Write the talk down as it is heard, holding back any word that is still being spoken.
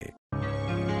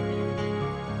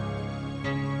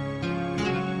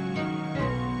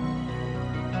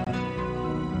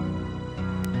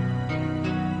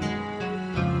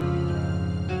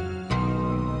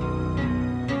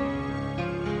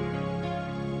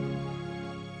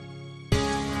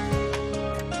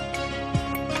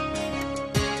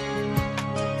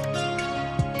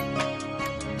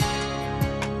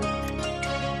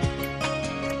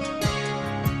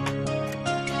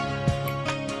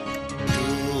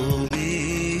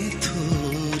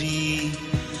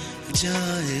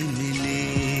जाए मिले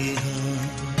हाँ,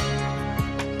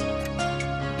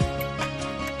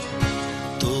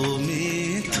 तो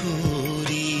मैं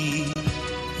थोड़ी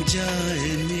जाए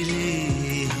मिले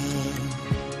हाँ,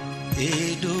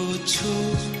 एडो छो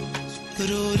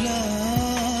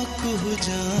रोलाक हो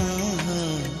जा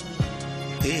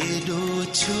एडो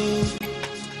छो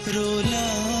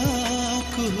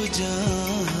रोलाक हो जा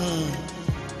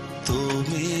तो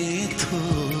मैं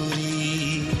थोड़ी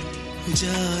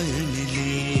जाए मिले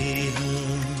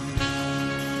हाँ।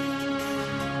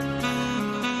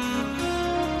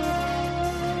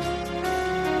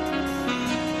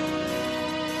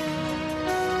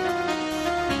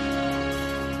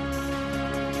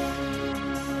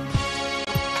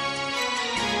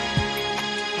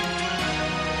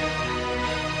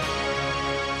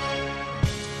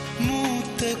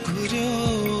 मूत घुर्यो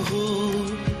हो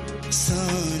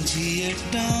सांझी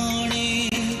टाणे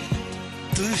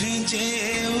तुझे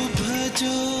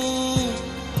उभजो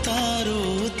तारो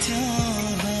थ्या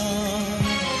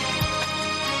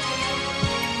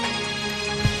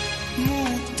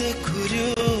मूत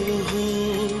घुर्यो हो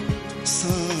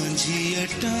सांझी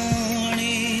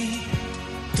टाणे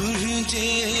तुझे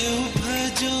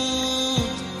उभजो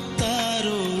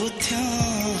तारो थ्या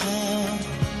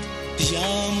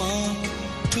यामा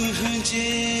तुझे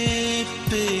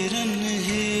पेरन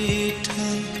हेठा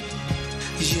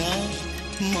या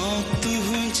मां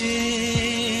तुझे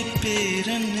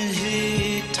पेरन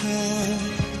हेठा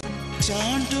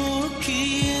चांडो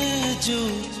किए जो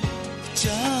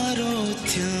चारो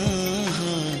थ्या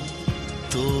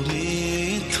तो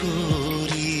मैं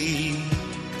थोड़ी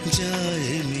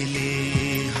जाए मिले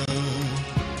हाँ,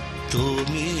 तो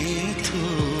मैं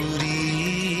थोड़ी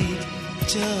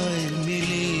जाए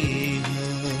मिले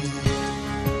हाँ।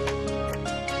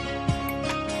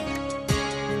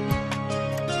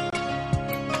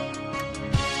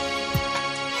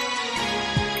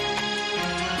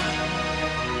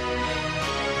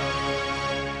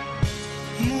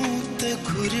 मूत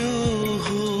घुर्यो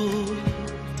हो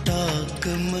टाक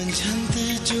मंझंद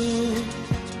जो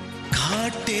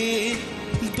घाटे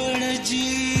बड़जी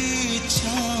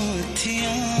छांव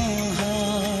थिया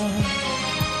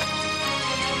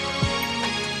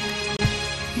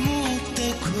मूत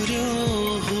घुर्यो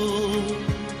हो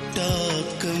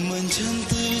टाक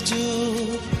मंझंद जो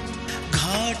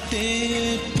घाटे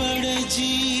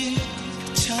पड़जी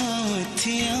छांव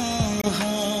थिया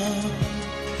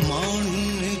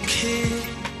माण्हुनि खे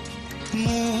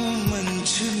मूं मंझ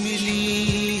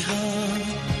मिली हा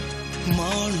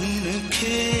माण्हुनि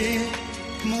खे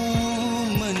मूं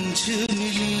मंझ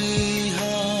मिली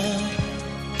हा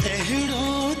अहिड़ो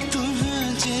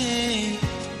तुंहिंजे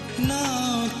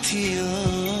नाम थिया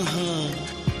हा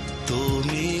तो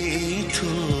मैं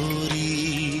थोड़ी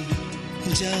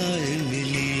जाए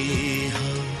मिली हा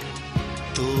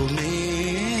तो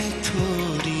मैं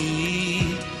थोड़ी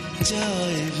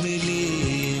जाए मिली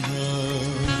हाँ।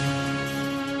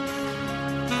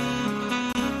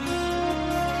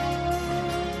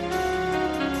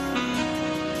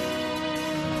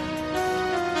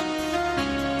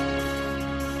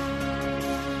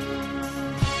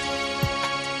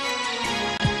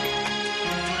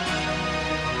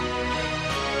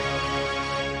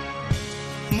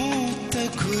 मूत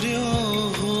घुर्यो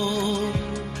हो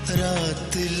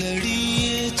रात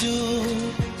लड़िए जो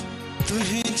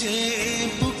तुझे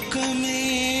बुक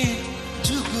में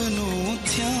जुगनू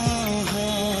थ्या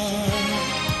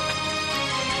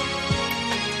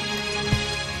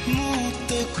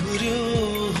मूत घुर्यो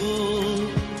हो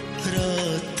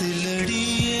रात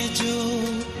लड़िए जो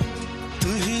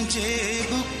तुझे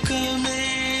बुक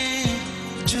में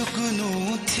जुगनू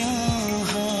थ्या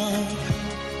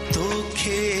तो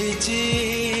खेजे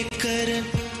कर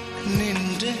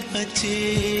निंड अचे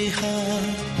हा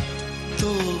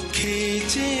तो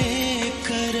खेजे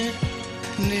कर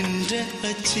निंड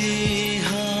अचे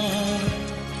हा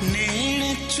नेण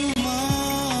चुमा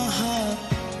हा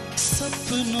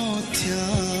सपनो थ्या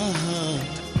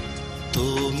तो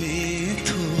मैं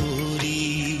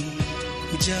थोड़ी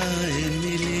जाए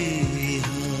मिले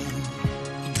हाँ।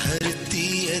 धरती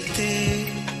अते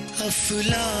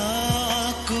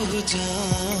अफलाक हो जा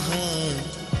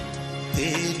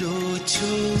एडो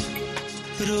छो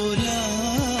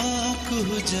रोलाक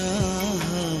हो जा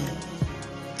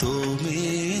तो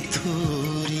मैं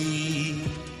थोड़ी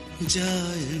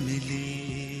जाए मिले।